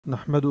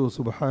نحمده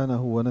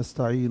سبحانه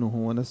ونستعينه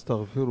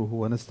ونستغفره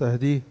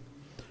ونستهديه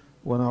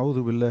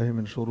ونعوذ بالله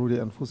من شرور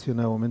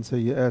أنفسنا ومن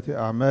سيئات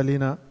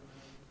أعمالنا.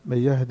 من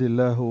يهد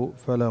الله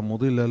فلا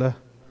مضل له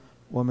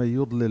ومن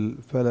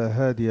يضلل فلا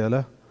هادي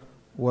له،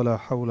 ولا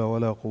حول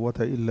ولا قوة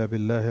إلا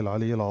بالله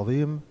العلي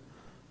العظيم.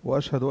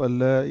 وأشهد أن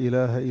لا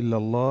إله إلا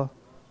الله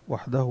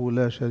وحده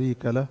لا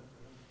شريك له،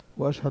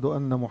 وأشهد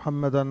أن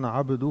محمدا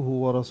عبده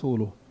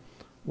ورسوله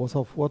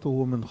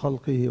وصفوته من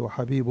خلقه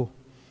وحبيبه،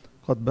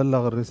 قد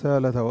بلغ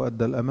الرسالة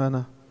وأدى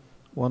الأمانة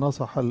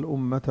ونصح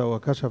الأمة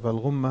وكشف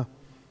الغمة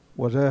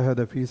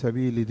وجاهد في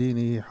سبيل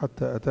دينه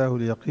حتى أتاه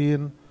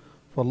اليقين.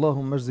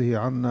 فاللهم اجزه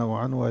عنا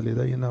وعن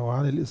والدينا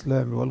وعن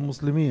الإسلام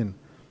والمسلمين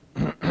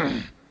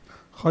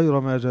خير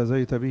ما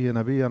جازيت به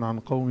نبيا عن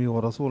قومه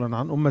ورسولا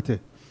عن أمته.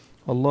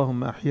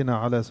 اللهم أحينا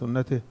على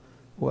سنته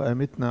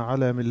وأمتنا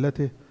على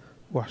ملته،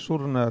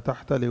 واحشرنا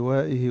تحت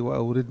لوائه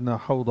وأوردنا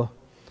حوضه،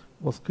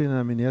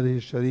 واسقنا من يده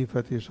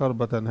الشريفة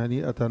شربة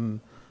هنيئة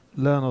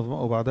لا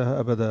نظمأ بعدها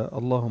أبدا،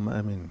 اللهم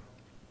آمين.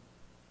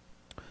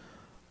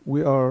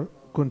 We are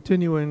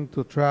continuing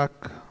to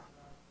track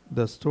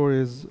the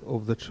stories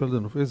of the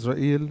children of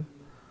Israel,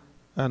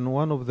 and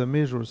one of the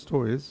major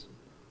stories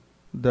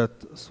that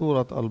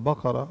Surah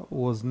Al-Baqarah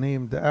was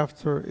named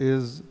after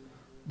is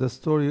the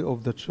story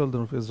of the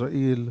children of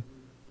Israel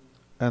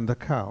and the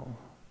cow.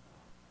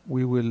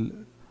 We will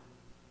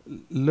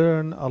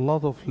learn a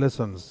lot of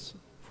lessons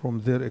from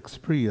their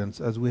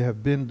experience as we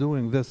have been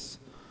doing this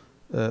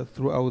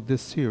throughout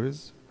this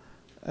series.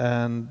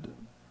 And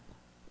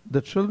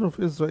the children of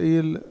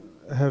Israel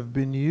have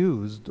been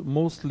used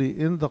mostly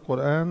in the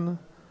Quran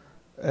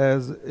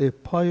as a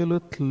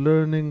pilot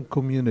learning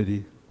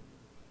community.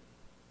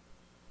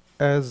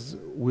 As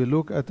we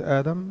look at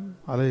Adam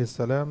alayhi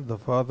salam, the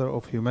father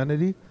of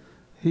humanity,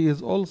 he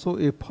is also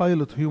a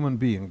pilot human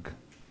being.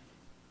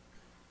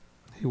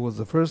 He was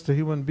the first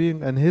human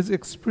being, and his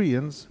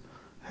experience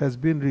has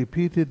been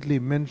repeatedly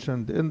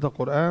mentioned in the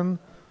Quran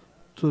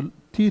to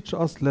teach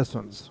us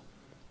lessons.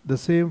 The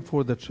same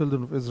for the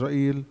children of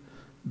Israel,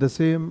 the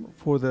same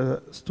for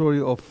the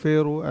story of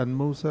Pharaoh and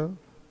Musa,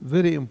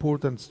 very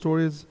important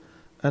stories.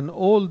 And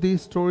all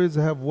these stories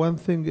have one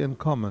thing in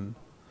common,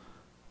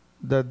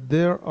 that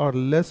there are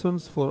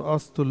lessons for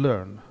us to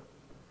learn.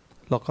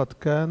 لَقَدْ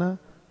كَانَ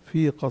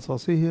فِي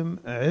قَصَصِهِمْ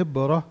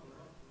عِبْرَةٌ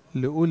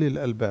لِأُولِي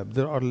الْأَلْبَابِ.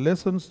 There are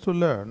lessons to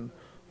learn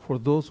for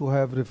those who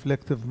have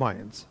reflective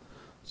minds.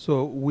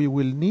 So we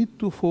will need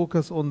to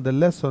focus on the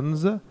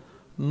lessons,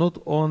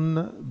 not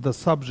on the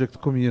subject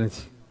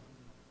community.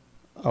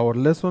 Our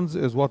lessons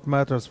is what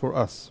matters for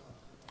us.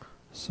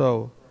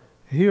 So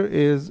here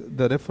is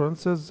the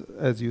references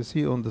as you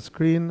see on the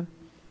screen.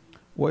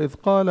 وَإِذْ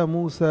قَالَ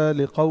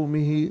مُوسَى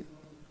لِقَوْمِهِ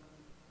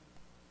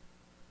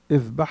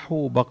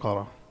اذْبَحُوا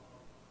بَقَرَةً.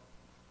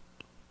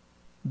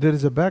 There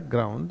is a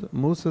background.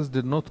 Moses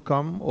did not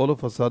come all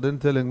of a sudden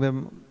telling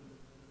them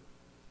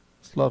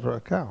slaughter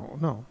a cow.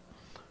 No.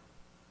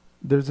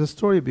 There's a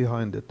story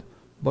behind it.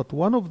 But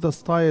one of the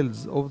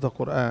styles of the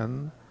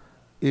Quran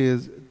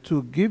is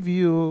to give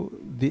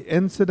you the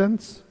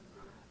incidents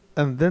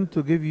and then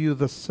to give you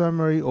the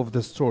summary of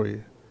the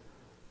story.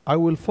 I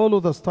will follow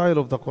the style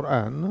of the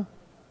Quran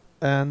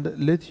and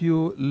let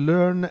you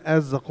learn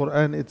as the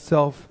Quran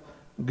itself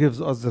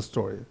gives us the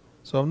story.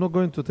 So I'm not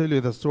going to tell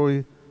you the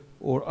story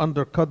or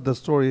undercut the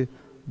story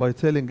by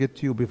telling it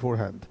to you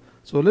beforehand.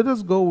 So let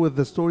us go with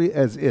the story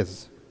as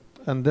is,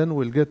 and then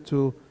we'll get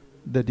to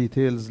the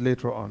details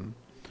later on.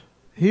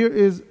 Here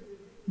is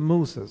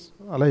Moses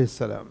alayhi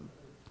salam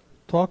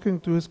talking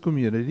to his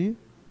community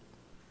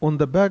on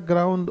the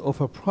background of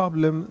a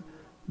problem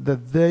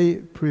that they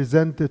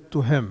presented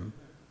to him.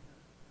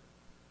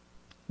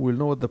 We'll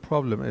know what the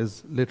problem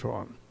is later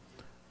on.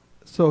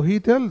 So he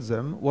tells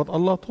them what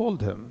Allah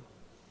told him.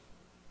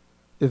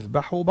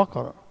 اذبحوا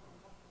بقرة.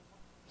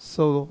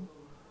 So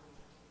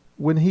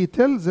when he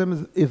tells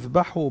them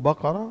اذبحوا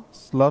بقرة,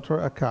 slaughter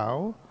a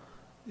cow,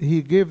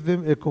 he gave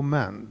them a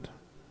command,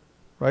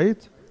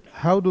 right?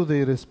 How do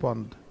they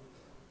respond?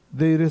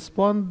 They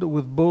respond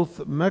with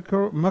both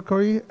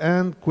mockery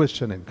and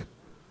questioning.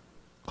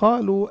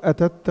 قالوا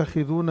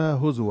أتتخذون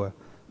هزوا.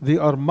 They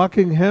are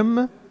mocking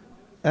him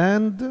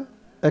and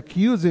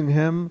accusing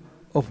him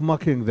of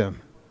mocking them.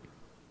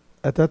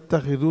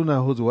 أتتخذون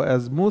هزوا.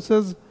 As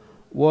Moses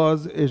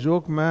was a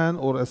joke man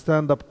or a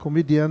stand-up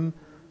comedian,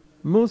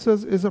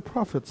 Moses is a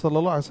prophet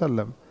sallallahu alaihi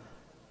wasallam,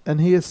 and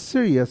he is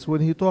serious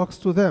when he talks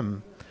to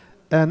them.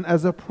 And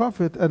as a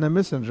prophet and a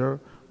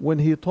messenger, when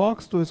he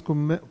talks to his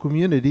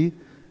community,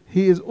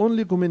 he is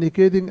only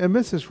communicating a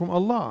message from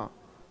Allah.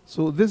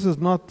 So this is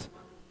not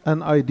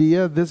an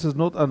idea, this is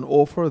not an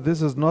offer,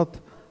 this is not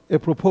a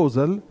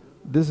proposal,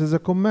 this is a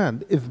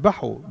command.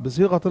 اذبحوا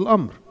بصيغة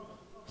الأمر.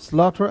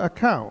 Slaughter a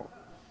cow.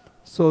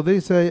 So they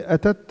say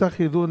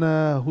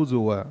أتتخذون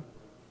هزوا.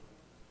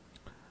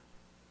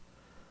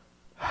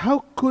 How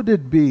could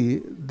it be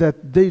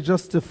that they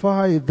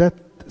justify that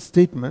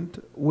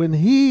statement when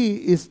he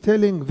is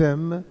telling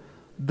them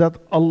that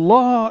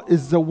Allah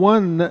is the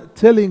one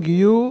telling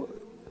you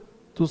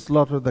to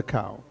slaughter the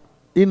cow?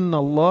 إِنَّ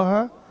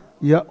اللَّهَ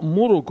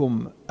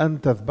يأمركم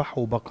أن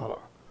تذبحوا بقرة.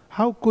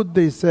 How could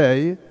they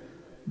say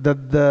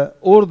that the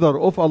order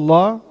of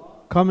Allah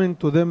coming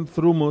to them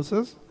through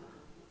Moses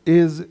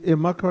is a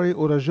mockery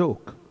or a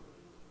joke?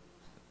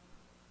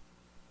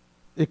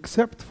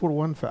 Except for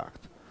one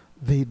fact.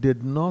 They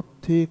did not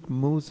take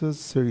Moses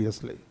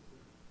seriously.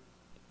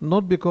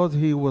 Not because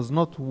he was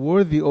not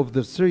worthy of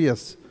the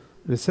serious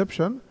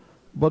reception,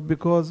 but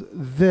because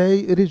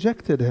they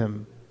rejected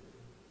him.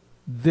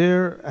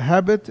 Their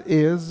habit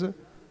is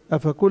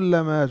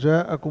أفكلما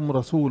جاءكم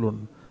رسول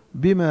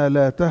بما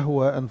لا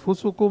تهوى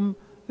أنفسكم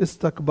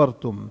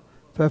استكبرتم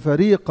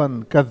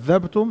ففريقا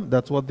كذبتم.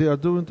 That's what they are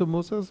doing to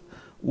Moses.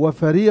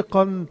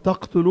 وفريقا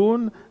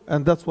تقتلون.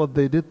 And that's what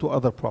they did to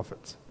other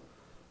prophets.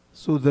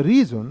 So the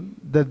reason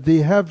that they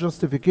have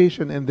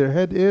justification in their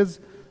head is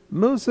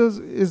Moses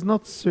is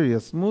not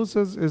serious.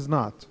 Moses is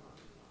not.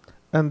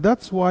 And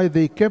that's why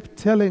they kept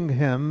telling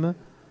him,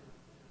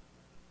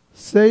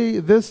 say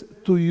this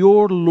to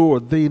your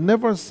Lord. They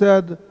never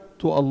said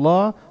to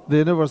Allah,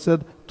 they never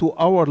said to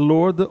our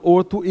Lord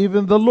or to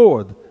even the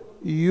Lord.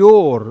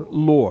 Your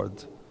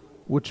Lord,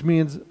 which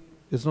means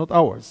it's not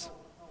ours.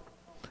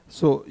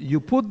 So you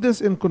put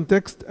this in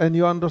context and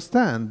you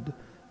understand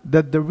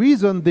that the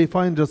reason they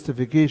find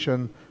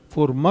justification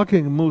for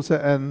mocking Musa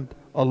and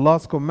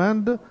Allah's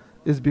command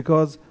is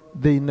because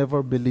they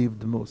never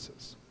believed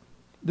Moses.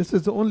 This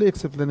is the only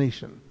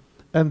explanation.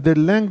 And the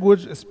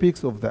language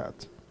speaks of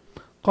that.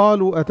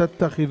 قالوا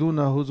أتتخذون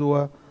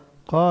هزوا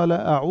قال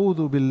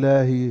أعوذ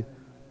بالله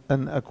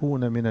أن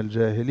أكون من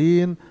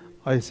الجاهلين.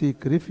 I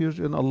seek refuge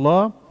in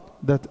Allah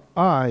that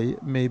I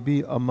may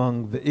be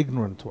among the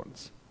ignorant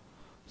ones.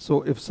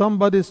 So if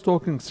somebody is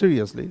talking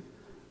seriously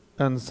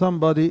and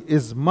somebody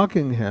is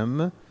mocking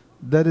him,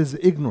 that is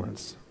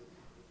ignorance.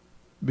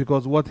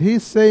 Because what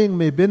he's saying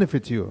may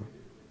benefit you.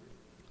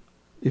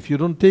 If you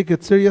don't take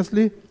it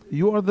seriously,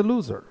 you are the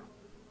loser.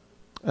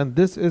 And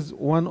this is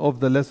one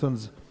of the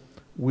lessons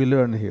we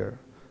learn here.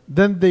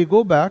 Then they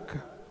go back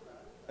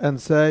and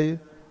say,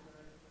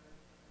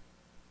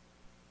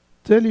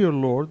 tell your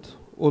Lord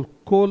or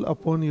call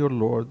upon your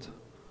Lord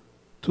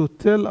to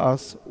tell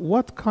us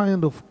what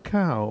kind of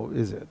cow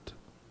is it.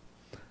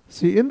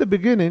 See, in the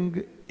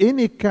beginning,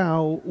 any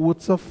cow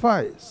would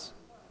suffice.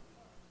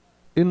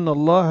 إن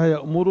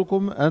الله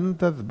يأمركم أن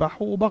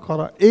تذبحوا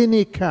بقرة.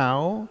 Any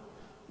cow,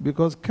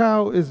 because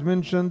cow is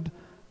mentioned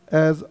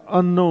as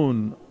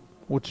unknown,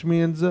 which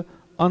means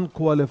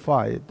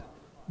unqualified.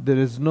 There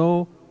is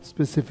no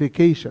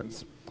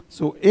specifications.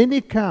 So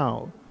any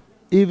cow,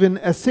 even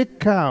a sick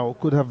cow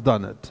could have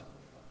done it.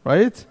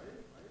 Right?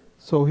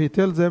 So he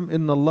tells them,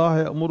 إن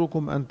الله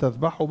يأمركم أن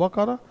تذبحوا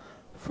بقرة.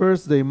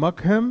 First they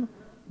mock him.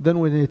 Then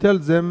when he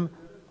tells them,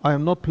 I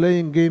am not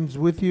playing games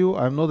with you,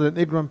 I am not an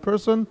ignorant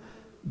person,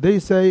 they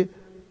say,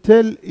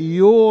 tell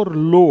your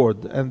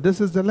Lord. And this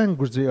is the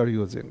language they are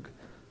using.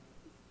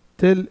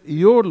 Tell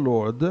your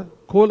Lord,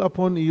 call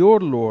upon your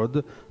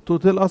Lord to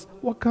tell us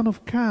what kind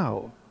of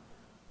cow.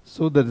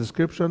 So the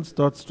description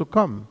starts to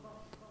come.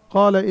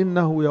 قال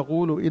إنه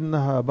يقول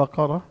إنها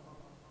بقرة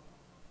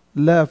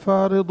لا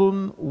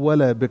فارض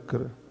ولا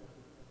بكر.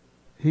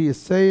 He is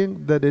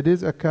saying that it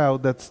is a cow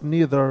that's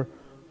neither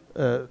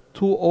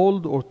too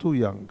old or too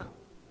young.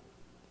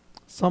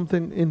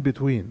 Something in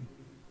between.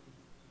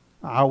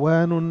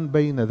 عوان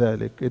بين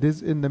ذلك. It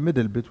is in the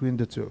middle between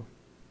the two.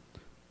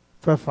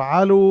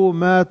 فافعلوا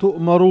ما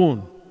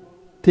تؤمرون.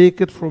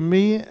 Take it from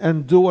me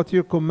and do what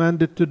you're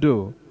commanded to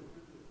do.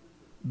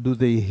 Do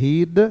they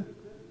heed?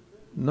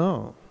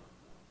 No.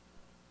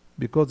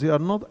 Because they are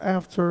not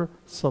after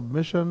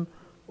submission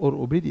or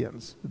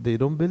obedience. They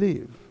don't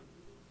believe.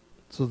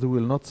 So they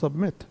will not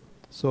submit.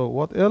 So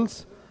what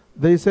else?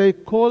 They say,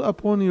 call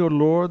upon your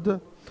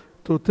Lord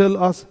to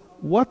tell us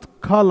what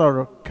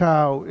color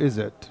cow is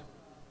it.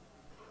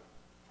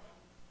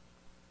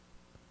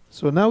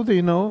 So now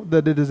they know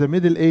that it is a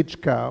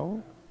middle-aged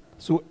cow.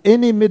 So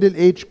any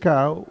middle-aged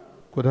cow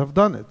could have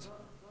done it.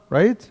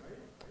 Right?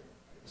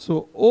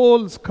 So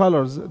all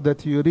scholars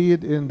that you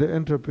read in the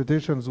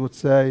interpretations would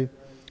say,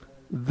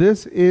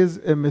 this is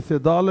a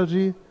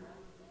methodology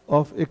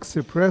of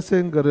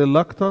expressing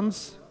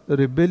reluctance,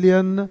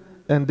 rebellion,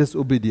 and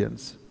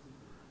disobedience.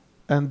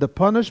 And the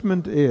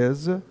punishment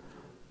is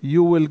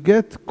you will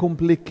get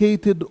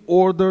complicated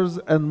orders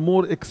and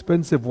more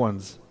expensive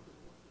ones.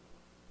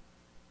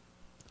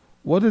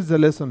 What is the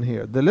lesson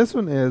here? The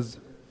lesson is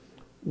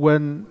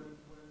when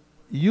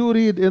you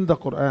read in the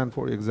Quran,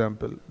 for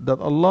example, that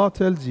Allah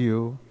tells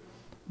you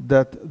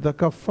that the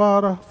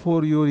kafara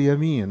for your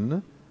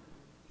yameen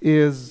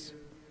is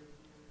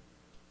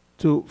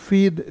to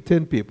feed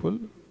 10 people,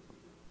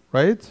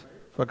 right?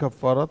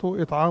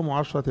 فكفارته إطعام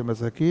 10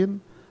 مساكين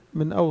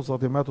من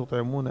أوسط ما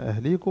تطعمون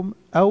أهليكم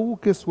أو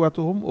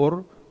كسوتهم,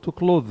 or to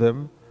clothe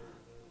them,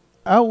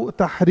 أو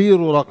تحرير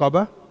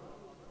رقبة.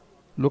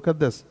 Look at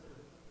this.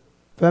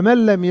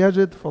 فمن لم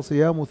يجد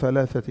فصيام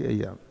 3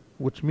 أيام,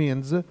 which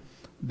means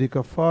the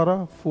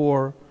kafara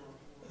for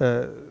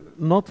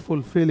not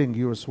fulfilling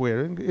your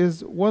swearing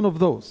is one of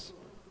those.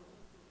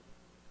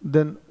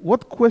 Then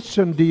what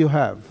question do you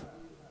have?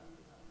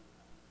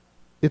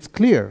 It's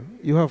clear.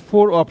 You have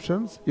 4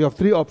 options, you have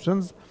 3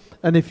 options,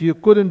 and if you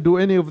couldn't do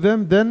any of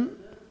them, then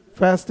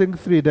fasting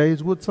 3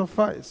 days would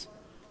suffice.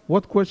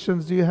 What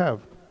questions do you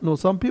have? No,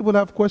 some people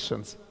have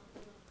questions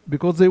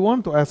because they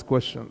want to ask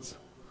questions.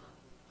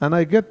 And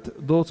I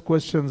get those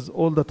questions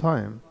all the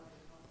time.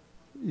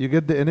 You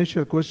get the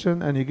initial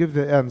question and you give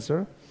the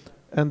answer,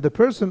 and the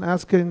person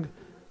asking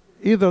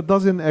either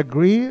doesn't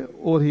agree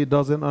or he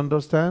doesn't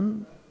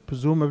understand,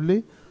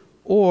 presumably,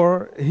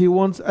 or he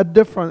wants a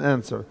different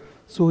answer.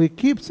 So he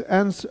keeps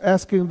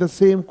asking the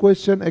same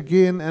question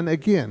again and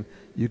again.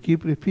 You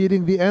keep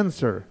repeating the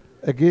answer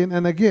again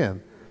and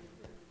again.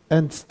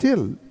 And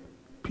still,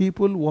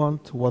 people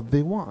want what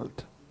they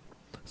want.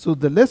 So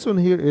the lesson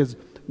here is,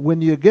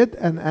 when you get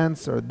an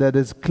answer that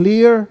is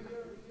clear,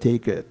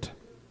 take it.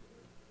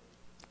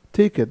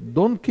 Take it.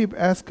 Don't keep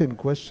asking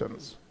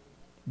questions.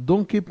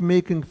 Don't keep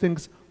making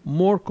things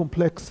more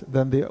complex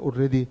than they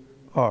already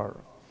are.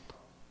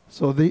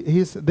 So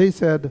they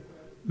said,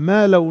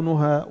 ما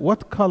لونها,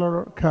 what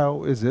color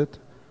cow is it?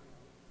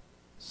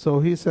 So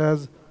he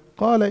says,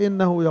 قال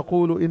إنه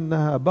يقول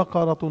إنها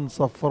بقرة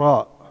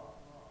صفراء.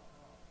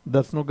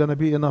 That's not going to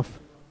be enough.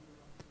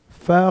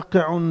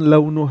 فاقع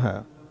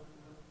لونها,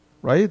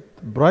 right?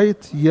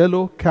 Bright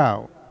yellow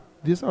cow.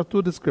 These are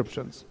 2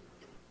 descriptions.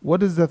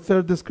 What is the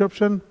 3rd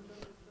description?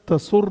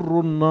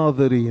 تسر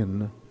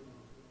الناظرين.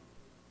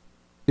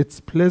 It's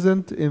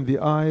pleasant in the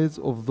eyes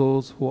of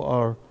those who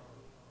are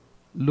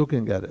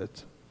looking at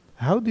it.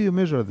 How do you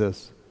measure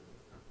this?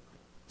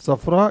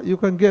 Safra, you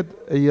can get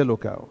a yellow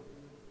cow.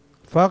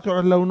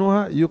 فاقع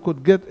لونها, you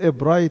could get a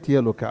bright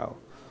yellow cow.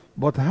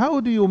 But how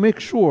do you make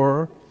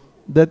sure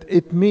that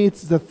it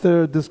meets the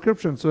 3rd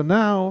description? So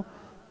now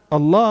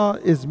Allah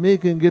is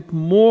making it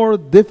more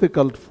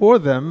difficult for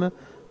them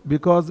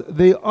because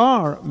they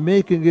are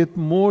making it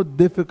more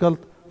difficult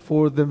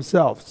for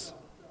themselves.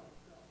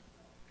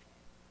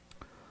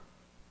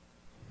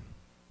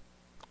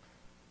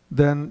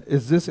 Then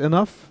is this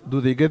enough?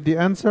 Do they get the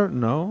answer?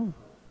 No.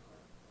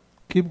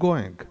 Keep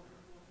going.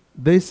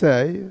 They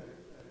say,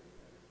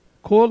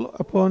 call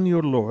upon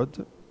your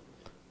Lord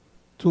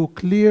to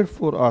clear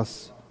for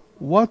us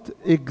what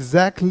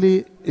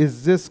exactly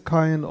is this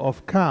kind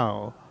of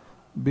cow,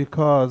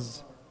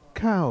 because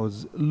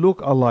cows look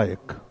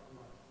alike.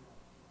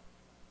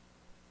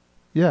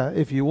 Yeah,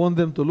 if you want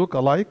them to look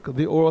alike,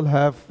 they all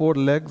have 4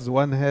 legs,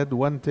 1 head,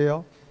 1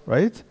 tail,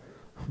 right?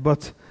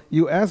 But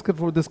you ask it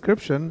for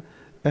description,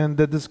 and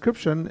the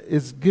description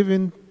is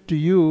given to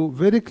you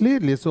very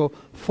clearly. So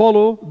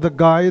follow the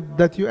guide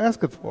that you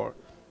ask it for.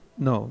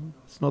 No,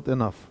 it's not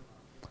enough.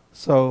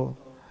 So,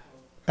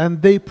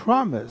 and they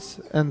promise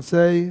and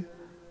say,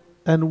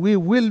 and we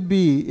will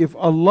be, if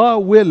Allah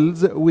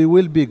wills, we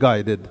will be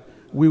guided.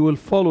 We will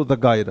follow the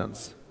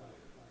guidance.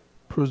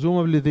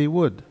 Presumably they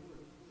would,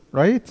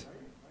 right?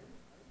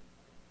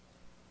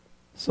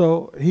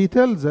 So he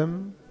tells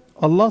them,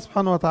 Allah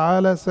subhanahu wa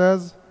ta'ala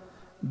says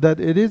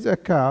that it is a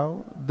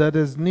cow that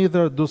is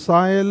neither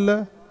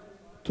docile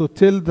to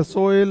till the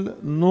soil,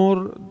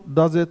 nor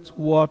does it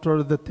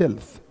water the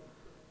tilth.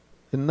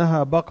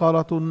 إنها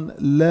بقرة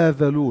لا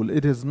ذلول.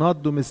 It is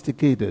not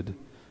domesticated.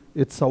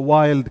 It's a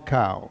wild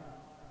cow,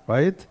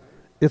 right?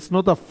 It's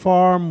not a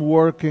farm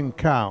working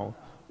cow.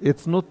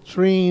 It's not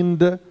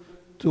trained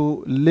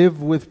to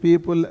live with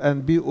people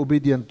and be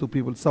obedient to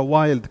people. It's a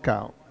wild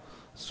cow.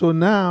 So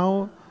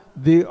now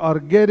they are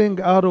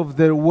getting out of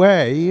their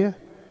way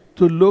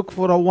to look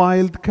for a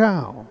wild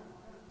cow.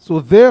 So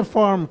their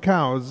farm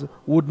cows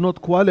would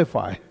not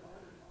qualify.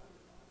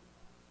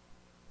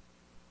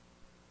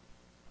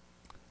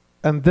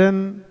 And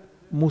then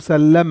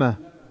مسلمة,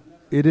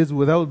 it is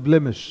without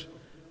blemish.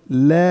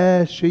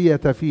 لا شية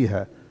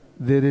فيها,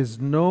 there is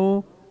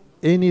no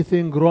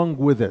anything wrong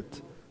with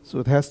it. So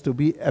it has to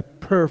be a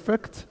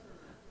perfect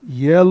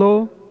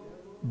yellow,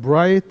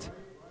 bright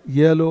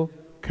yellow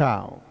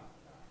cow.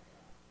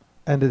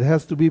 And it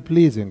has to be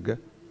pleasing.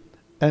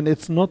 And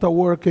it's not a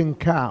working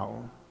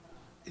cow.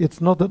 It's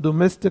not a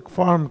domestic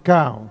farm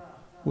cow,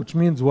 which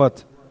means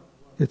what?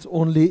 It's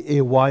only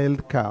a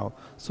wild cow.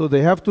 So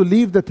they have to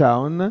leave the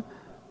town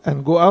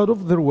and go out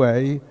of their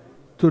way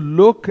to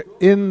look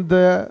in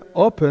the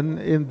open,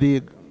 in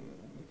the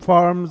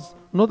farms,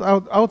 not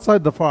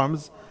outside the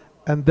farms,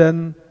 and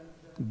then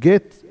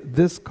get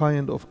this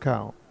kind of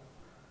cow.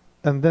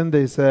 And then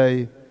they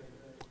say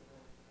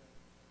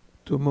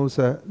to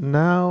Musa,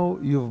 now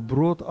you've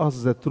brought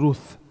us the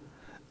truth,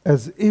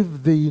 as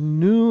if they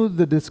knew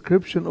the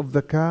description of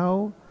the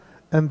cow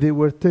and they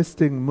were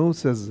testing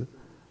Moses,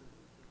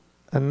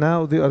 and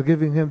now they are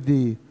giving him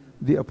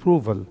the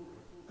approval.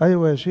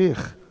 أيوة يا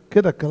شيخ,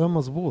 كده كلام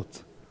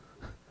مظبوط.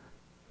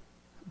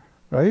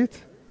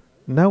 Right?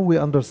 Now we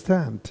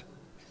understand.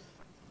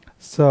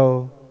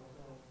 So,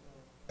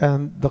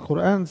 and the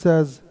Quran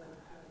says,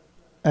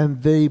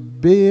 and they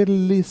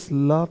barely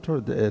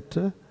slaughtered it,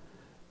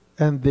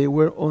 and they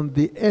were on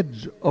the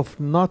edge of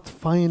not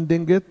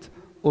finding it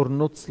or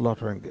not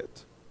slaughtering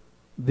it.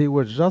 They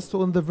were just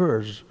on the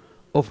verge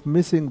of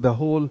missing the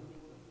whole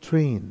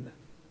train.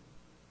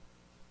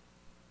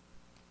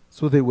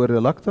 So they were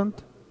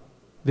reluctant,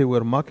 They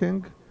were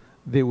mocking,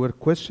 they were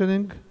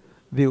questioning,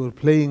 they were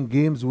playing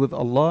games with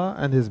Allah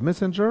and His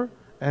Messenger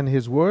and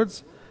His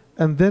words,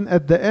 and then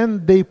at the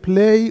end they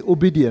play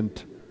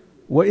obedient.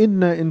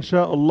 وَإِنَّا إِن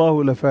شَاءَ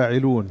اللَّهُ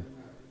لَفَاعِلُونَ.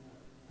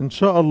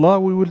 Inshallah,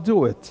 we will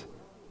do it.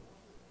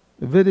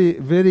 Very,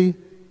 very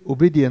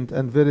obedient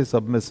and very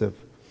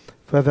submissive.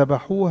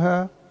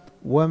 فَذَبَحُوهَا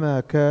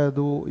وَمَا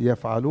كَادُوا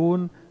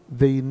يَفْعَلُونَ.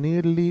 They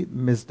nearly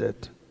missed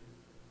it.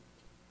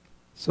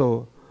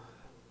 So,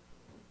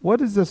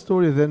 what is the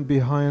story then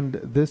behind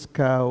this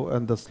cow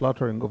and the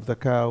slaughtering of the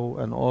cow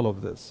and all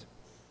of this?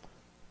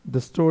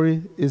 The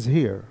story is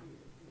here.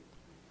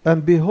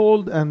 And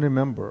behold and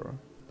remember,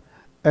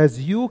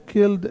 as you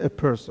killed a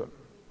person,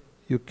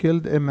 you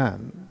killed a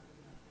man,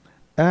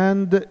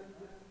 and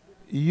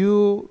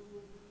you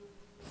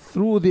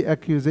threw the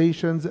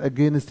accusations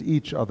against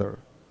each other.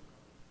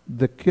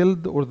 The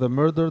killed or the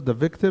murdered, the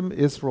victim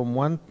is from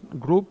one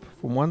group,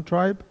 from one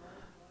tribe,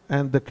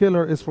 and the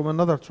killer is from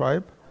another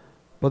tribe,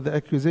 but the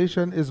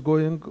accusation is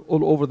going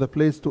all over the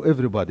place to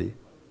everybody.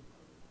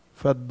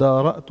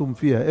 فَادَّارَأْتُمْ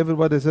فِيهَا.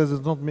 Everybody says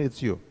it's not me,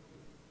 it's you.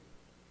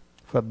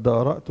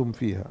 فَادَّارَأْتُمْ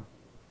فِيهَا.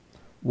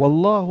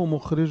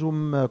 وَاللَّهُ مُخْرِجٌ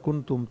مَا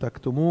كُنْتُمْ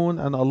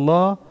تَكْتُمُونَ. And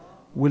Allah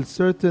will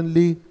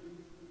certainly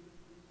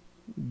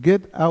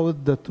get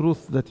out the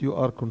truth that you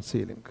are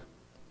concealing.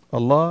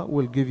 Allah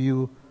will give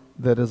you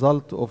the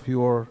result of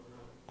your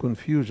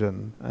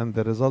confusion and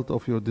the result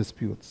of your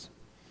disputes.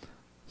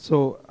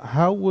 So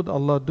how would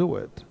Allah do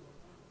it?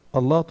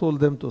 Allah told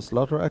them to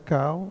slaughter a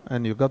cow,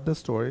 and you got the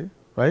story,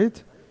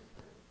 right?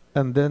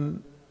 And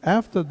then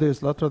after they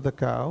slaughtered the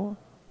cow,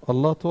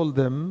 Allah told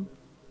them,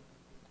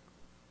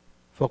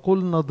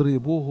 فَقُلْنَا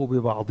اضْرِبُوهُ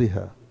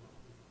بِبَعْضِهَا.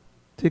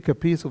 Take a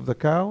piece of the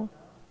cow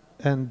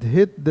and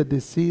hit the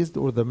deceased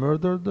or the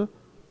murdered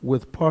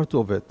with part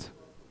of it.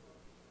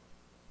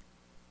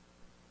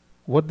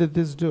 What did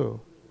this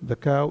do? The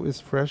cow is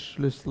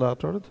freshly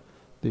slaughtered.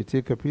 They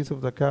take a piece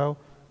of the cow,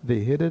 they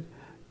hit it,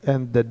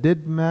 and the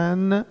dead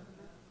man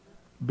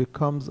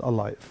becomes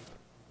alive.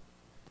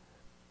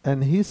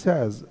 And he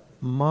says,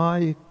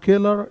 my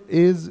killer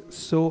is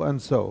so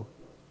and so.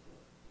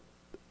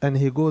 And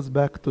he goes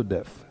back to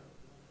death.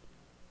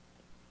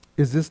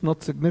 Is this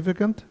not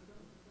significant?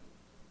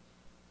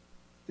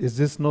 Is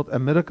this not a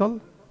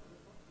miracle?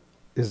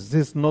 Is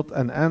this not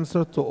an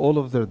answer to all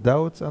of their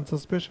doubts and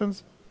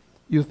suspicions?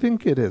 You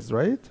think it is,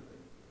 right?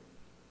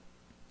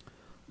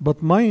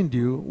 But mind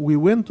you, we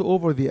went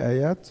over the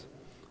ayat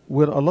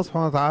where Allah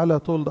subhanahu wa ta'ala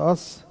told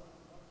us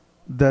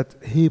that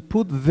He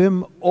put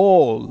them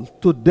all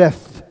to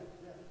death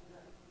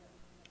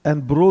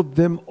and brought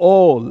them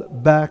all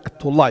back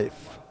to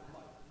life.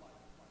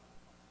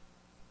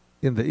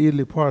 In the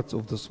early parts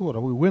of the surah,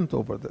 we went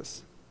over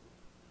this.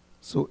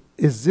 So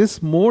is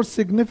this more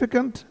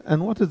significant?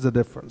 And what is the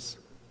difference?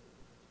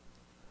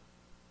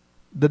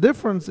 The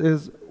difference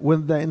is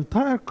when the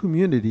entire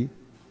community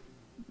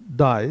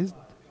died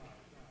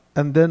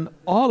and then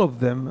all of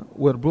them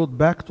were brought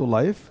back to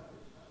life,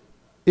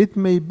 it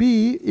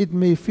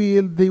may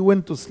feel they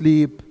went to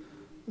sleep,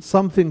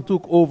 something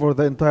took over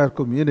the entire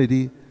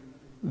community,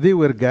 they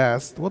were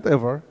gassed,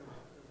 whatever.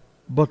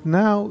 But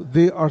now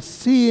they are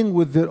seeing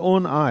with their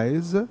own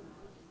eyes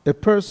a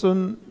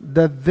person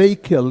that they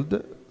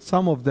killed,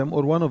 some of them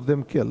or one of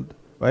them killed,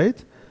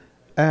 right?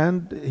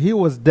 And he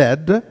was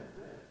dead.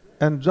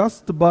 And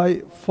just by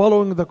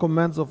following the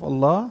commands of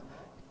Allah,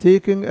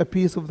 taking a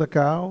piece of the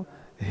cow,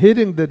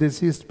 hitting the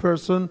deceased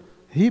person,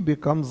 he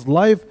becomes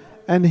live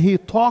and he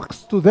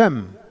talks to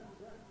them.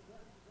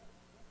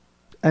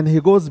 And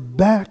he goes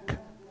back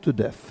to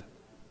death.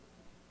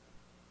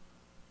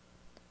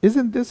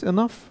 Isn't this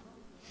enough?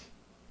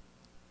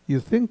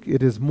 You think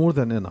it is more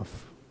than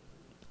enough.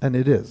 And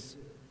it is.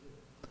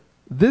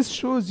 This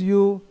shows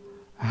you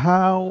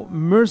how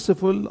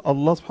merciful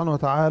Allah subhanahu wa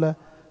ta'ala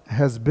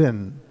has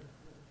been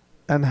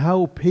and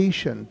how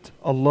patient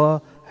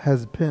Allah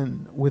has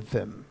been with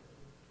them.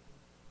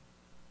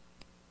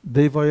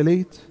 They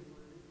violate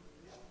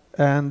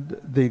and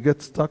they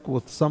get stuck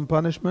with some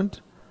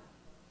punishment,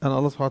 and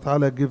Allah subhanahu wa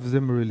ta'ala gives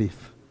them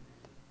relief.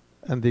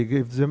 And they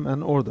give them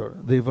an order.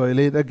 They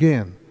violate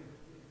again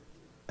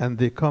and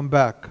they come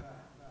back.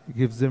 He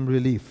gives them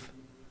relief.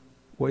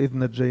 وَإِذْ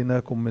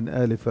نَجَّيْنَاكُمْ مِنْ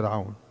آلِ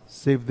فِرْعَوْنَ.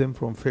 Saved them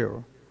from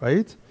Pharaoh,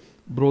 right?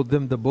 Brought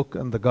them the book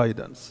and the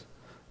guidance.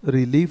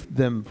 Relieved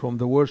them from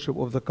the worship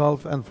of the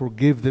calf and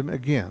forgave them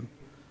again,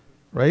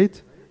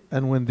 right?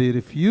 And when they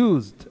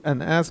refused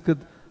and asked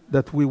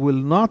that we will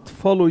not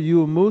follow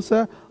you,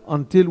 Musa,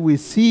 until we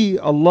see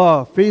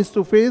Allah face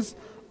to face,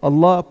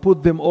 Allah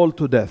put them all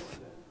to death.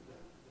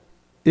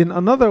 In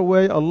another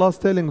way, Allah is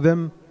telling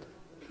them,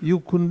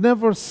 you could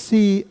never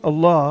see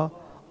Allah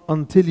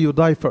until you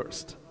die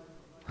first.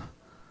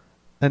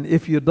 And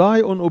if you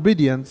die on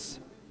obedience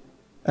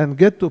and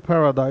get to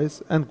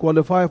paradise and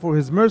qualify for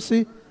His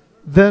mercy,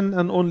 then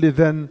and only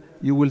then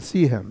you will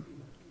see Him.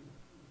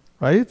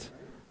 Right?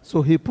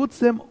 So He puts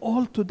them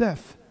all to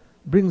death,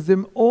 brings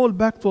them all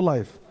back to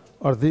life.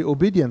 Are they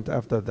obedient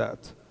after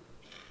that?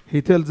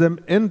 He tells them,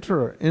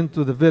 enter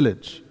into the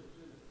village,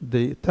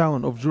 the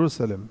town of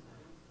Jerusalem.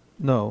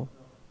 No,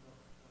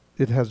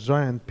 it has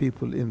giant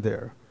people in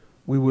there.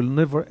 We will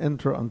never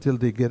enter until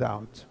they get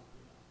out.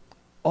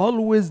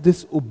 Always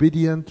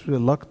disobedient,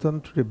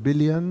 reluctant,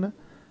 rebellion.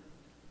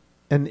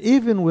 And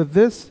even with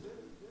this,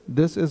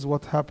 this is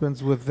what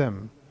happens with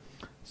them.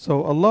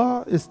 So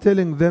Allah is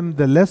telling them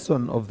the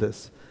lesson of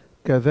this.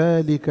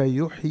 كَذَلِكَ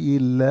يُحْيِي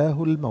اللَّهُ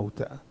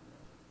الْمَوْتَى.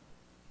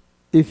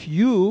 If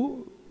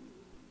you,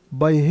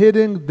 by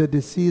hitting the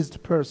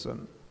deceased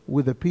person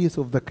with a piece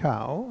of the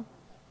cow,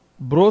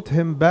 brought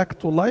him back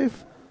to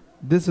life,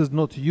 this is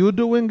not you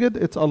doing it,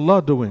 it's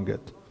Allah doing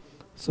it.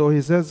 So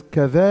he says,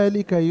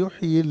 كَذَلِكَ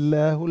يُحْيِي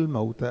اللَّهُ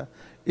الْمَوْتَى.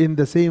 In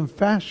the same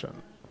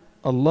fashion,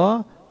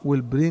 Allah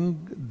will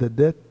bring the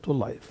dead to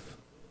life.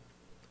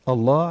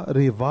 Allah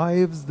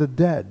revives the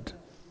dead.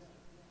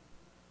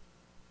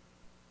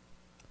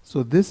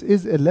 So this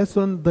is a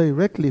lesson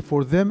directly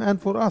for them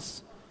and for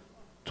us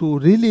to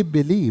really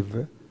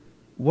believe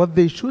what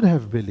they should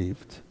have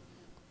believed.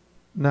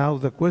 Now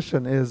the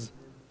question is,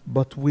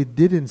 but we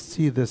didn't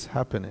see this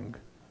happening.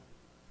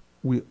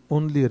 We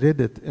only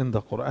read it in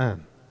the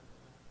Quran.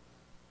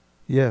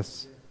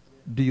 Yes.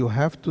 Do you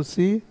have to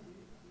see?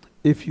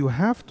 If you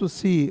have to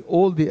see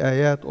all the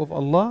ayat of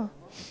Allah,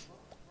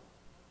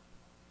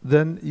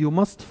 then you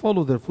must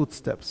follow their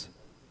footsteps.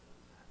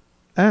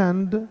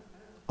 And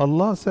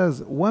Allah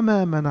says,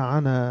 وَمَا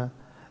مَنَعَنَا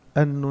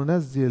أَن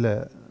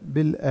نُنَزِّلَ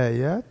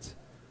بِالْآيَاتِ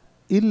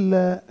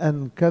إِلَّا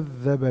أَن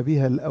كَذَّبَ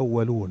بِهَا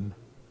الْأَوَّلُونَ.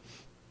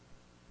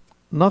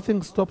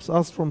 Nothing stops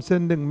us from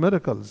sending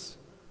miracles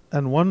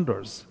and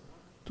wonders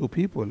to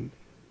people,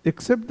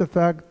 except the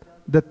fact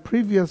that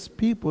previous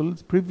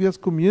peoples, previous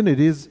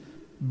communities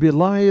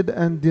belied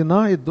and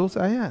denied those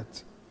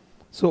ayat.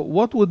 So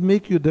what would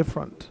make you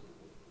different?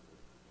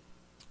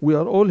 We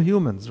are all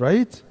humans,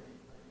 right?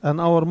 And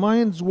our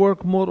minds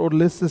work more or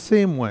less the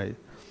same way.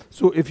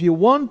 So if you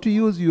want to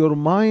use your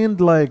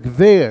mind like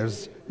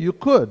theirs, you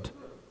could,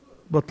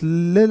 but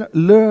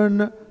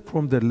learn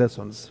from their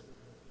lessons.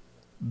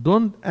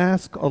 Don't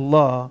ask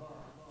Allah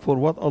for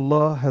what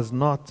Allah has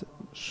not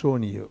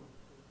shown you.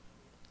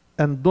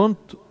 And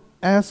don't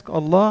ask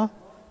Allah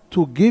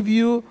to give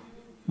you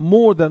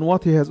more than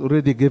what He has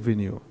already given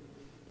you.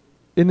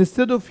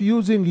 Instead of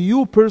using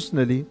you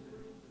personally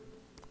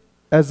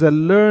as a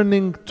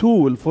learning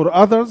tool for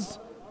others,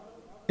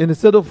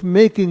 instead of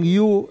making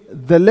you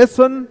the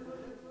lesson,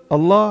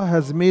 Allah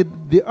has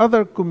made the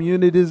other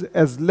communities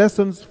as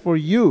lessons for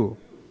you.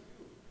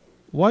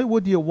 Why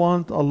would you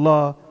want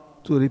Allah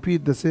to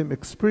repeat the same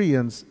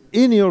experience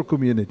in your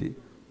community?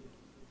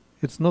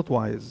 It's not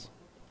wise.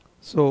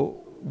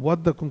 So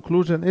what the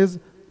conclusion is,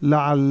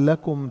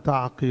 لَعَلَّكُمْ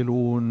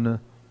تَعْقِلُونَ.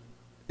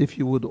 If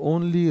you would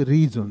only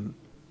reason,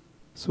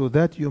 so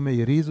that you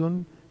may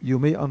reason, you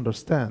may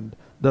understand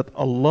that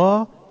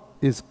Allah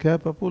is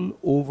capable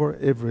over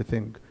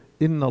everything.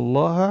 إِنَّ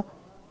اللَّهَ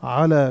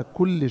عَلَى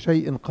كُلِّ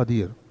شَيْءٍ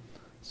قَدِيرٌ.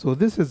 So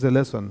this is the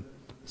lesson.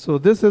 So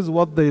this is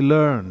what they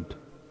learned.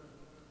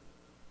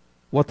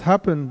 What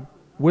happened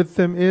with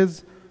them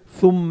is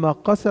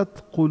ثُمَّ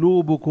قَسَتْ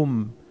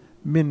قُلُوبُكُمْ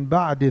مِنْ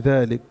بَعْدِ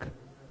ذَلِكَ.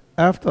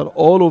 After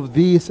all of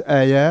these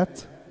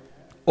ayat,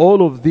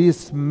 all of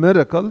these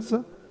miracles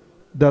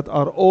that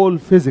are all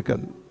physical,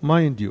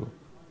 mind you,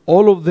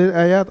 all of the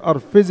ayat are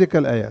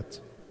physical ayat.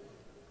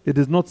 It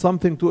is not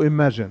something to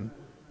imagine.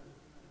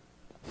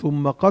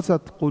 ثُمَّ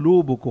قَسَتْ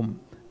قُلُوبُكُمْ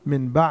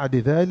مِنْ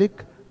بَعْدِ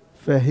ذَلِكَ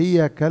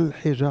فَهِيَ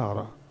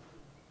كَالْحِجَارَةِ.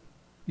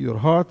 Your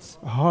hearts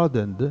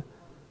hardened,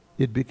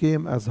 it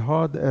became as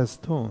hard as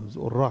stones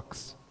or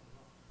rocks.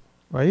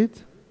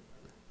 Right?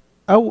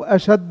 أَوْ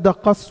أَشَدَّ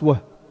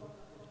قَسْوَةً.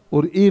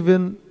 Or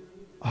even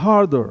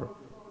harder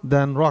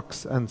than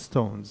rocks and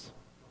stones.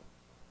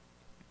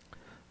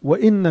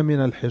 وَإِنَّ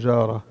مِنَ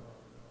الْحِجَارَةِ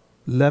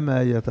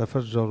لَمَا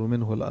يَتَفَجَّرُ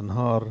مِنْهُ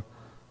الْأَنْهَارِ.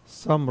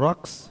 Some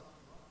rocks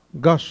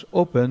gush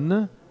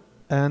open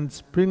and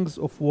springs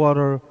of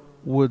water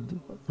would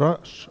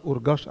rush or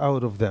gush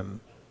out of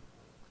them.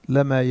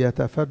 لَمَا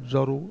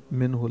يَتَفَجَّرُ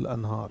مِنْهُ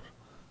الْأَنْهَارِ.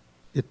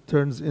 It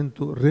turns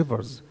into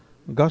rivers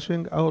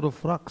gushing out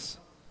of rocks,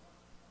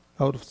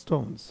 out of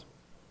stones.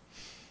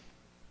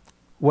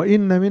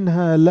 وَإِنَّ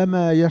مِنْهَا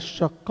لَمَا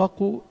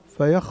يَشَّقَّقُ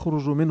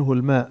فَيَخْرُجُ مِنْهُ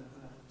الْمَاءِ.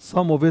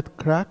 Some of it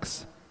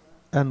cracks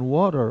and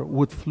water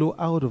would flow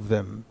out of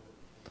them.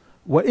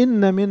 وَإِنَّ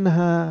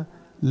مِنْهَا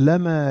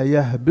لَمَا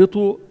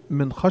يَهْبِطُ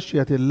مِنْ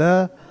خَشْيَةِ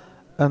اللَّهِ.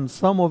 And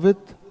some of it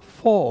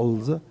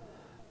falls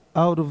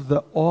out of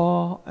the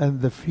awe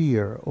and the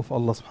fear of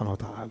Allah subhanahu wa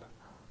ta'ala.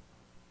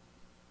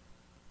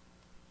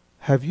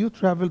 Have you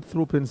traveled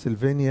through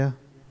Pennsylvania,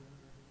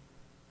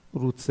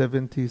 Route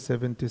 70,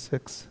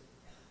 76?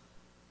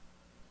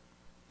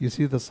 You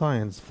see the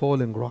signs,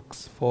 falling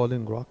rocks,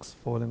 falling rocks,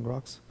 falling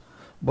rocks.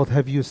 But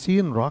have you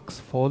seen rocks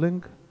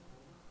falling?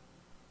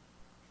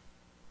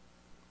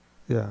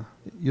 Yeah,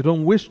 you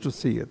don't wish to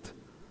see it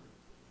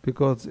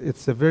because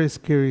it's a very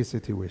scary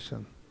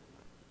situation.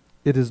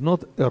 It is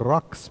not a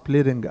rock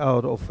splitting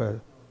out of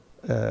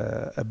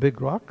a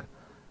big rock.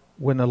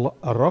 When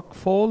a rock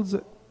falls,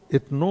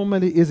 it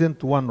normally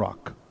isn't one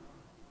rock.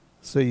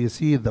 So you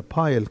see the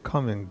pile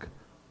coming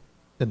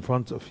in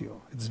front of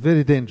you. It's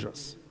very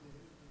dangerous.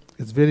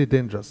 It's very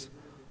dangerous.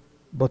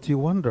 But you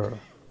wonder,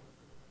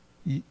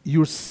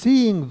 you're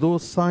seeing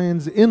those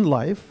signs in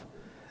life,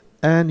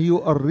 and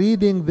you are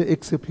reading the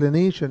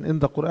explanation in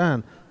the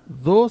Quran.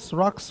 Those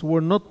rocks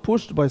were not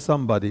pushed by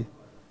somebody.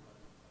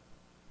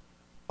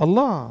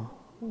 Allah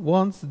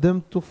wants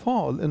them to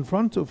fall in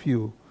front of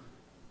you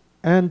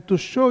and to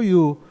show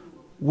you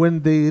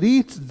when they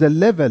reach the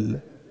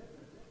level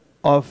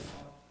of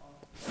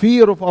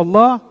fear of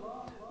Allah,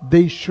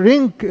 they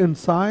shrink in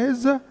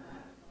size,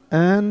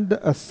 and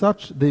as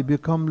such they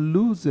become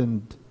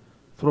loosened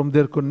from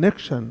their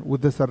connection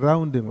with the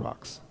surrounding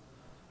rocks.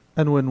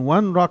 And when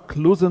one rock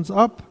loosens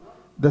up,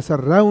 the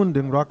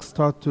surrounding rocks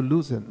start to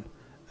loosen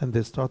and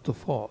they start to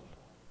fall.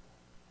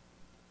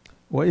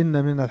 وَإِنَّ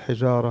مِنَ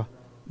الْحِجَارَةِ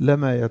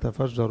لما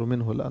يتفجر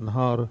منه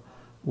الأنهار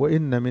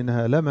وإن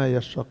منها لما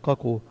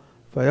يشقق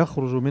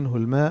فيخرج منه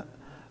الماء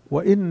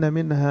وإن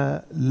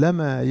منها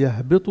لما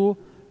يهبط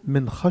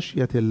من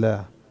خشية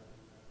الله.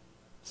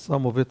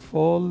 Some of it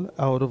fall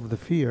out of the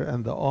fear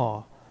and the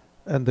awe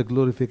and the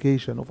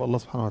glorification of Allah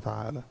subhanahu wa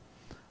ta'ala.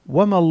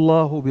 وَمَا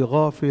اللَّهُ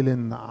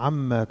بِغَافِلٍ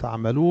عَمَّا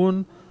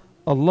تَعْمَلُونَ.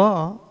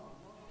 Allah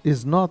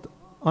is not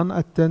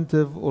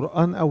unattentive or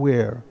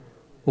unaware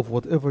of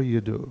whatever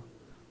you do.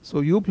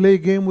 So you play a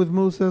game with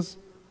Moses,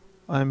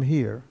 I'm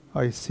here,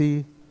 I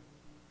see,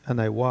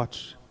 and I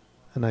watch,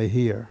 and I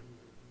hear.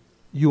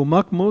 You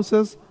mock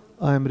Moses,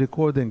 I am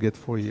recording it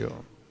for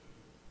you.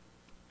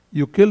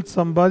 You killed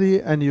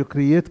somebody and you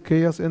create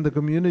chaos in the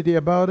community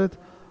about it,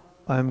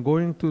 I am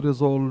going to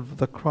resolve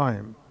the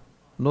crime,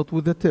 not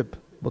with a tip,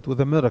 but with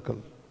a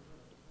miracle.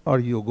 Are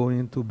you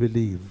going to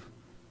believe?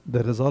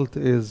 The result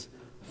is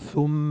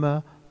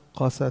ثُمَّ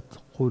قَسَتْ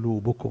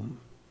قُلُوبُكُمْ.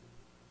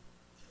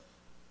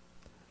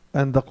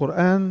 And the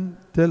Quran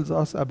tells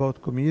us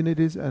about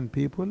communities and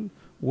people,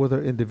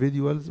 whether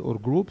individuals or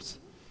groups,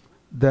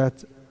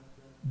 that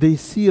they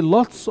see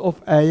lots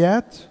of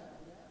ayat,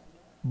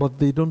 but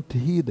they don't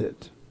heed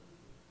it.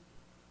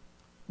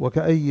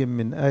 وَكَأَيٍّ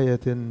مِّنْ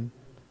آيَةٍ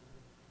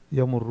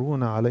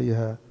يَمُرُّونَ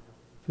عَلَيْهَا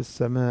فِي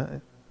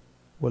السَّمَاءِ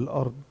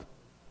وَالْأَرْضِ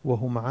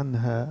وَهُمْ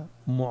عَنْهَا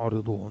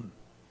مُعْرِضُونَ.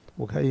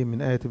 وَكَأَيٍّ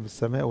مِّنْ آيَةٍ فِي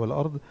السَّمَاءِ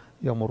وَالْأَرْضِ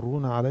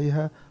يَمُرُّونَ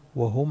عَلَيْهَا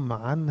وَهُمْ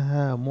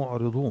عَنْهَا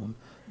مُعْرِضُونَ.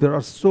 There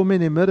are so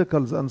many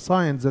miracles and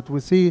signs that we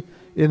see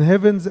in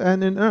heavens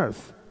and in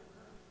earth.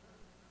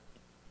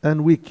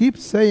 And we keep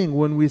saying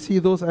when we see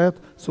those ayat,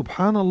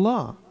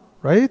 Subhanallah,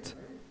 right?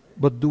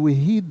 But do we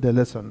heed the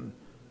lesson?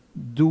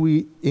 Do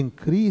we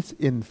increase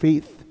in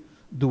faith?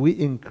 Do we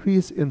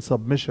increase in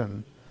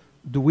submission?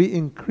 Do we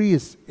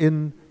increase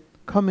in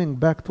coming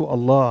back to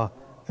Allah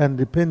and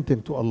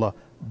repenting to Allah?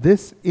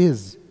 This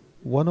is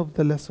one of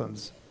the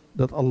lessons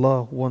that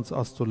Allah wants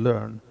us to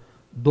learn.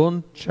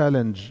 Don't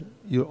challenge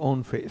your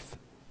own faith.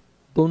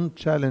 Don't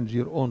challenge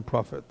your own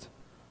prophet.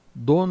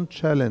 Don't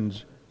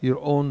challenge your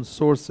own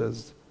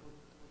sources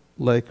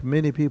like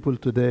many people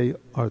today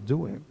are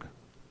doing.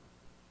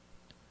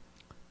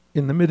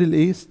 In the Middle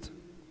East,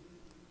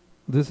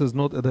 this is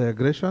not a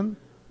digression,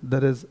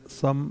 that is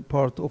some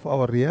part of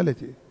our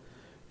reality.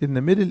 In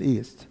the Middle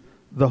East,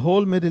 the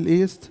whole Middle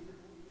East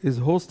is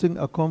hosting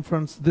a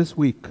conference this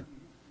week.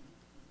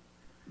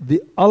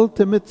 The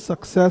ultimate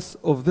success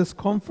of this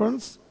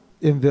conference,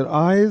 in their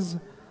eyes,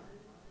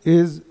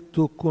 is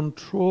to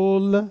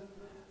control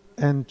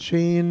and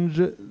change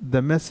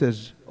the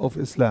message of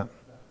Islam.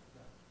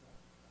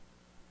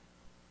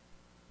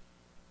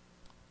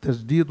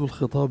 تجديد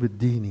الخطاب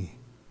الديني.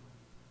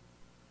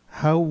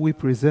 How we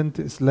present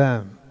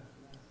Islam.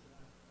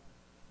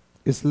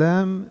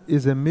 Islam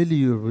is a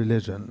milieu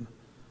religion.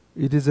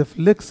 It is a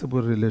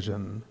flexible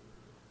religion.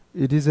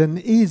 It is an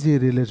easy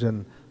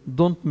religion.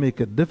 Don't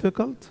make it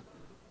difficult.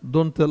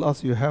 Don't tell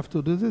us you have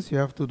to do this, you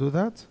have to do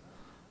that.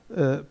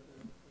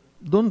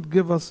 Don't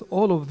give us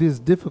all of these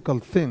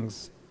difficult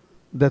things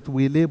that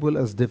we label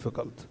as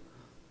difficult.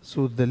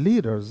 So the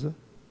leaders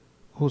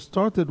who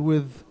started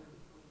with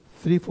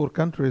 3-4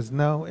 countries,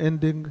 now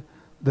ending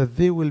that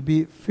there will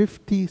be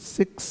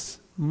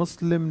 56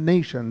 Muslim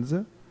nations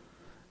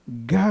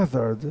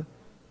gathered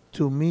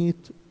to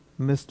meet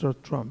Mr.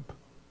 Trump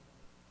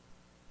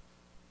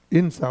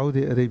in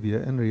Saudi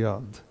Arabia, in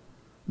Riyadh.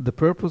 The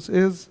purpose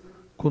is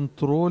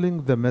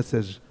controlling the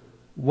message.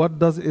 What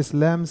does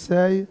Islam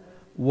say?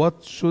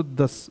 What should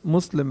the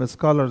Muslim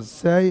scholars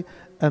say?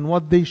 And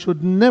what they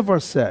should never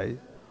say?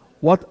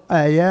 What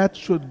ayat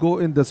should go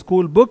in the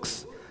school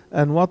books?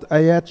 And what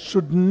ayat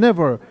should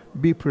never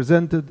be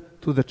presented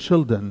to the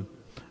children?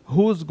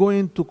 Who's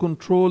going to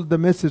control the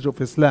message of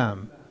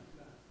Islam?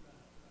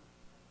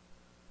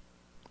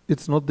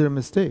 It's not their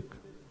mistake.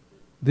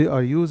 They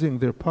are using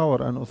their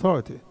power and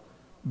authority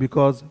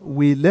because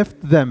we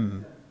left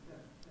them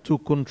to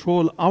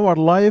control our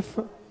life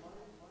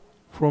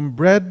from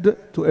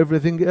bread to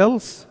everything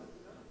else,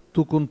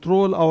 to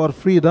control our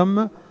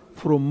freedom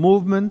from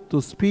movement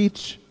to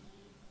speech,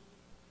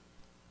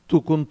 to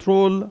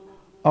control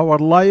our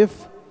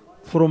life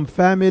from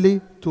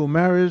family to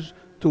marriage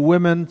to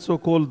women,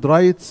 so-called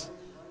rights.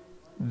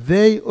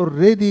 They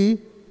already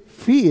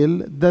feel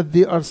that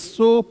they are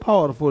so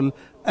powerful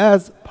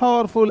as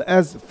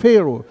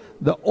Pharaoh.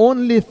 The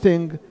only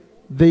thing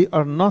they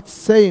are not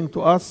saying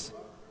to us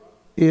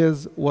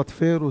is what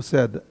Pharaoh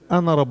said,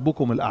 أَنَا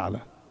رَبُّكُمُ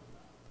الْأَعْلَى.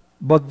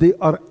 But they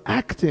are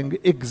acting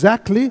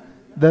exactly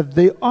that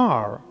they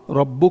are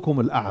رَبُّكُمُ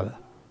الْأَعْلَى.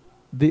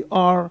 They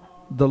are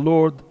the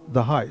Lord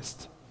the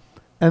highest.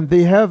 And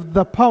they have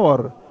the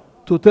power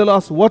to tell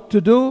us what to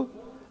do,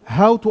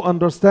 how to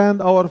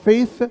understand our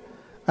faith,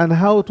 and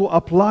how to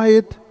apply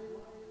it.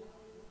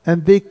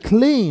 And they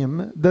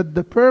claim that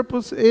the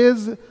purpose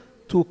is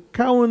to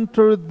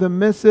counter the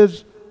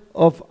message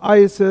of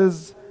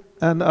ISIS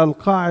and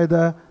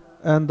Al-Qaeda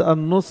and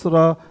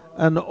Al-Nusra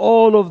and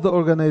all of the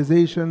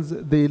organizations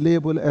they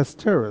label as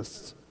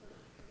terrorists.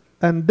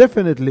 And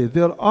definitely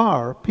there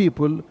are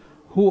people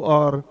who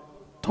are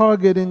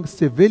targeting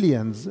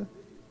civilians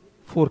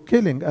for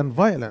killing and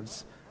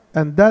violence.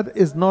 And that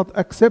is not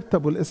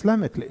acceptable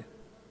Islamically.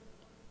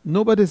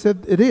 Nobody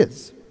said it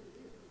is.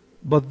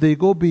 But they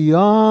go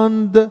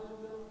beyond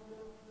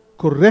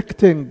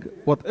correcting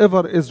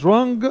whatever is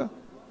wrong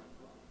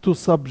to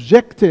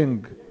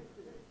subjecting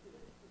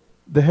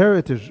the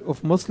heritage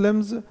of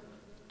Muslims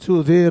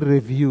to their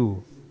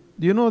review.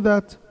 Do you know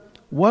that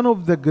one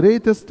of the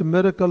greatest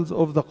miracles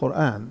of the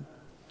Quran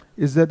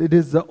is that it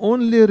is the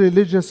only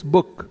religious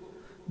book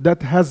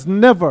that has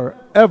never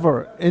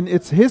ever in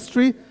its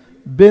history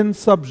been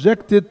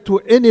subjected to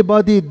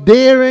anybody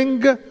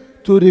daring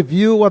to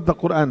review what the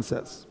Quran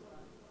says.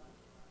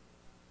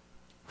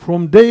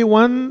 From day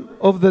one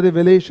of the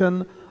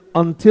revelation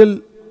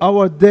until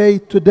our day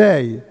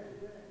today,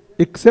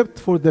 except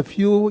for the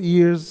few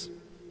years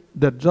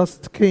that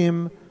just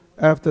came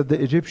after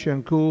the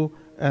Egyptian coup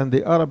and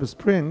the Arab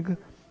Spring,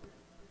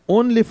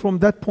 only from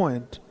that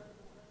point,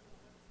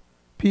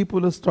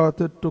 people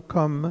started to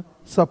come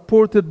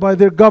supported by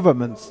their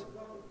governments,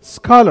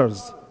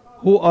 scholars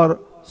who are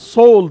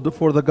sold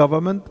for the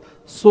government,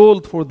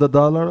 sold for the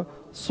dollar,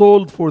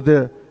 sold for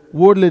their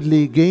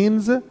worldly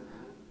gains,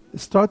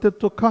 started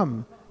to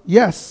come.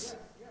 Yes,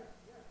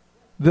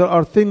 there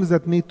are things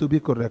that need to be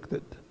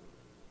corrected.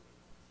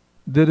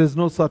 There is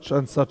no such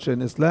and such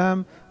in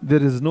Islam.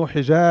 There is no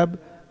hijab.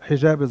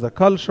 Hijab is a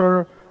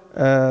culture.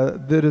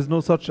 There is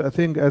no such a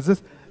thing as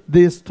this.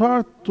 They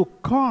start to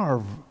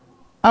carve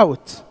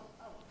out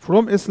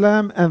from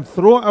Islam and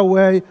throw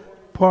away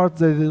parts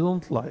that they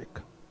don't like.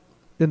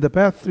 In the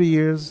past 3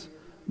 years,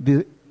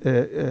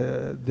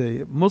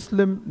 the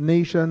Muslim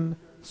nation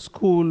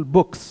school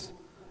books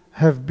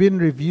have been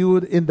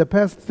reviewed in the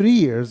past 3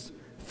 years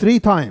 3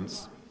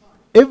 times.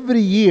 Every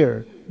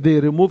year they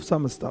remove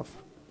some stuff.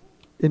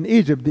 In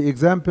Egypt, the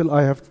example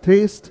I have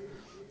traced,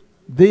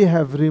 they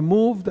have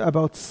removed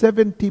about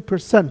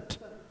 70%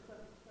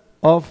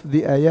 of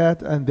the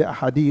ayat and the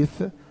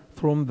ahadith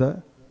from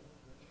the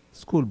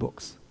school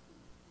books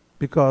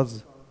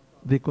because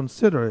they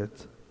consider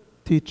it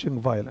teaching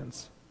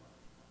violence.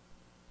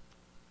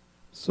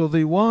 So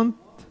they want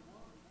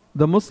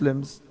the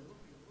Muslims,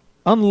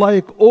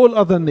 unlike all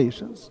other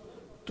nations,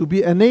 to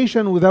be a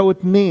nation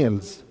without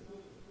nails,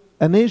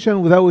 a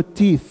nation without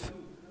teeth.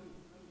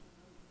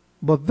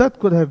 But that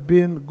could have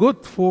been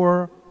good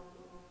for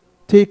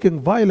taking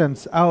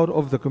violence out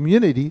of the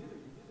community,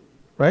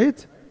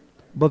 right?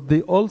 But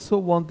they also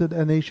wanted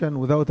a nation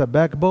without a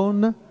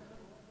backbone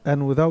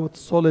and without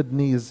solid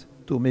knees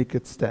to make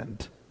it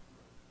stand.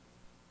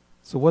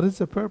 So what is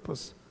the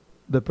purpose?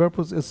 The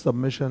purpose is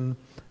submission,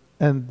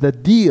 and the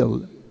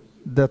deal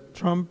that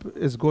Trump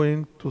is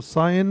going to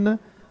sign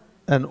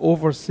and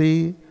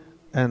oversee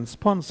and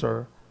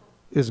sponsor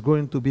is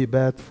going to be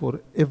bad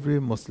for every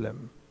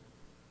Muslim.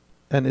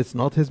 And it's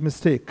not his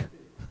mistake.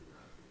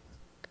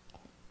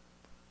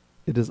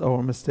 It is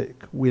our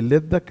mistake. We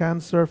let the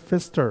cancer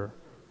fester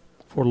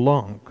for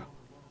long.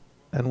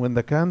 And when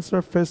the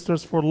cancer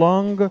festers for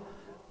long,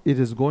 it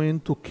is going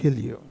to kill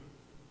you.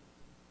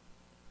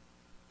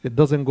 It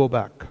doesn't go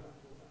back.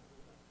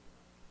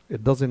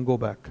 It doesn't go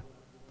back.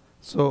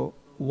 So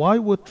why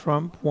would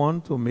Trump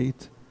want to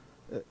meet?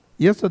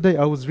 Yesterday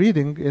I was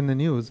reading in the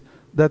news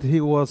that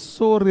he was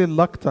so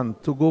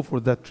reluctant to go for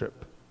that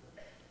trip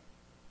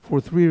for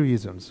 3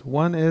 reasons.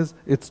 One is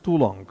it's too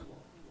long.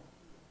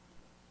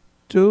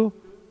 2,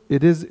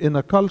 it is in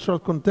a cultural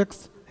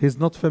context he's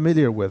not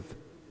familiar with.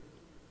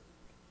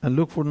 And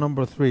look for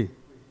number 3.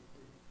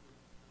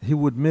 He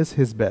would miss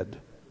his bed.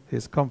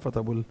 He's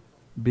comfortable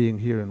being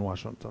here in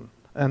Washington.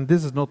 And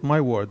this is not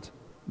my word.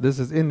 This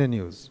is in the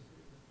news.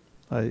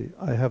 I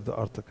have the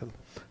article.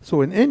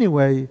 So in any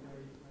way,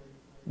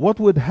 what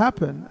would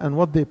happen and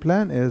what they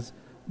plan is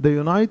the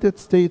United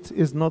States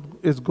is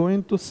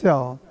going to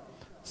sell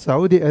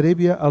Saudi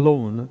Arabia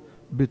alone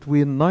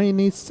between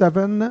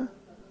 $97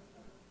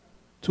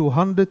 to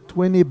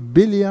 $120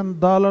 billion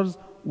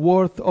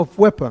worth of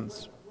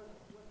weapons.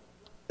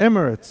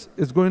 Emirates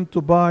is going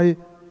to buy a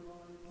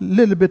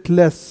little bit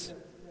less.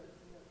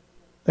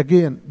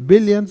 Again,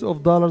 billions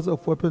of dollars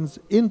of weapons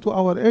into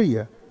our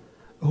area.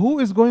 Who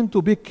is going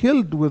to be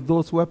killed with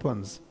those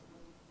weapons?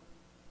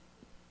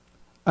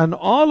 And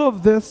all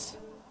of this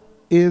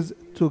is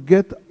to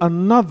get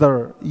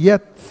another,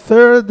 yet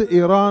third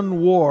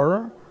Iran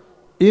war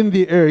in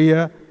the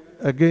area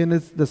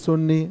against the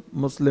Sunni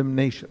Muslim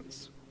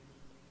nations.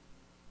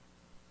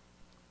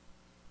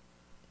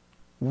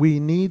 We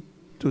need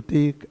to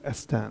take a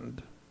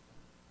stand.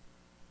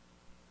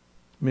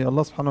 May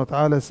Allah subhanahu wa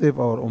ta'ala save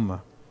our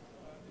ummah.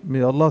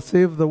 May Allah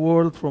save the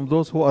world from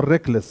those who are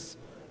reckless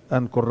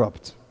and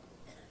corrupt.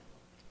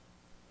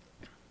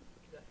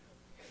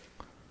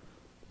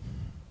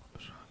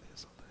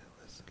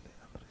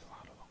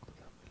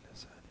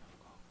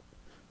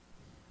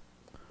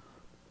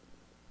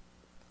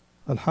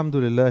 الحمد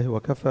لله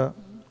وكفى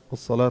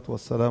والصلاة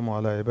والسلام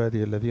على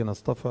عباده الذين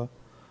اصطفى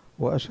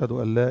وأشهد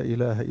أن لا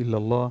إله إلا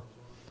الله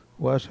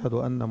وأشهد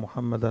أن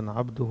محمدا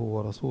عبده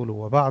ورسوله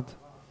وبعد.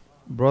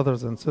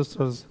 Brothers and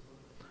sisters,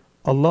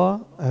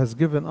 Allah has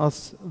given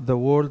us the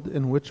world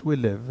in which we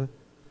live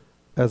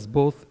as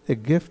both a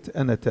gift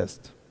and a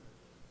test.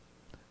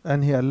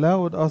 And He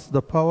allowed us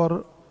the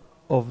power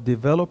of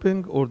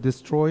developing or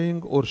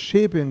destroying or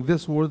shaping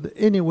this world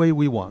any way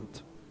we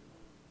want.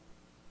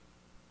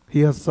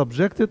 He has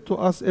subjected to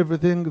us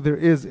everything there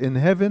is in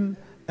heaven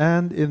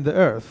and in the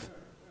earth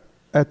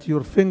at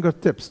your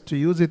fingertips to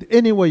use it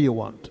any way you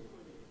want.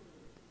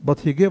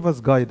 But He gave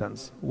us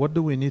guidance. What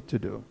do we need to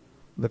do?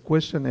 The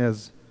question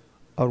is,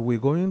 are we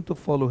going to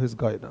follow His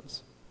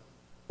guidance?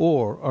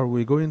 Or are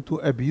we going to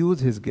abuse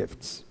His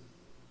gifts?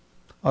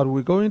 Are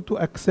we going to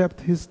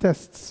accept His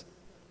tests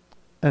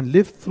and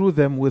live through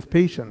them with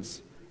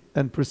patience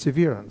and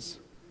perseverance?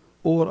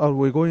 Or are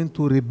we going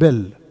to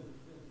rebel?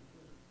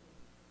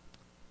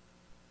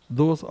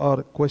 Those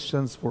are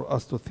questions for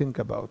us to think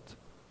about.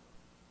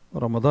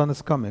 Ramadan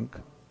is coming,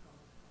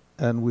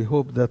 and we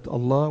hope that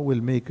Allah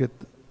will make it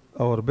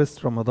our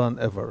best Ramadan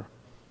ever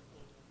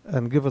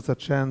and give us a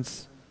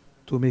chance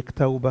to make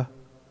tawbah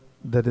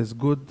that is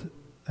good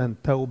and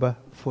tawbah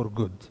for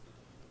good.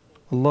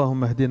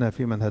 اللهم اهدنا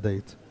فيمن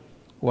هديت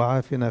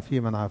وعافنا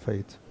فيمن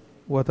عافيت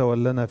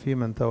وتولنا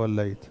فيمن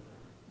توليت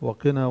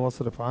وقنا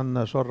واصرف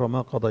عنا شر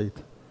ما قضيت.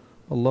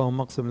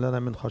 اللهم اقسم لنا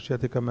من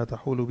خشيتك ما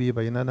تحول به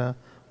بيننا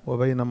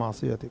وبين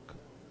معصيتك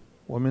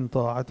ومن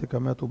طاعتك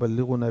ما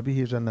تبلغنا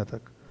به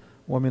جنتك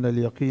ومن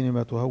اليقين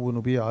ما تهون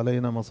به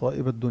علينا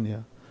مصائب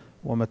الدنيا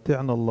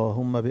ومتعنا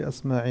اللهم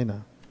بأسماعنا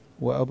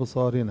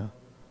وأبصارنا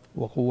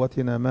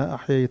وقوتنا ما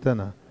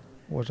أحييتنا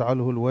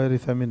واجعله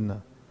الوارث منا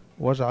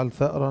واجعل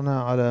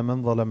ثأرنا على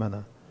من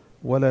ظلمنا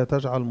ولا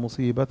تجعل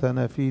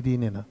مصيبتنا في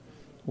ديننا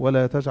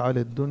ولا تجعل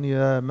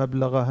الدنيا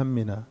مبلغ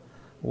همنا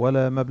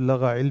ولا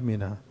مبلغ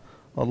علمنا.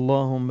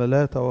 اللهم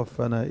لا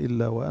توفنا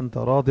إلا وأنت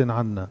راض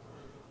عنا.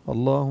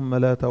 اللهم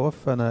لا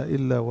توفنا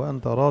إلا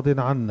وأنت راض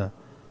عنا.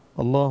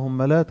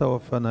 اللهم لا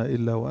توفنا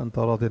إلا وأنت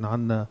راض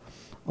عنا.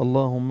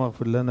 اللهم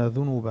اغفر لنا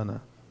ذنوبنا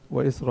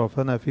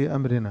وإسرافنا في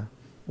أمرنا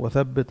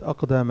وثبت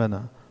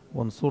أقدامنا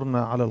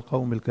وانصرنا على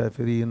القوم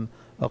الكافرين.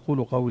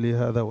 أقول قولي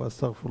هذا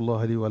وأستغفر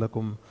الله لي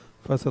ولكم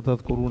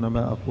فستذكرون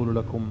ما أقول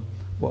لكم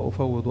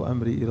وأفوض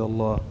أمري إلى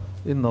الله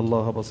إن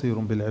الله بصير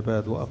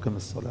بالعباد وأقم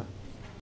الصلاة.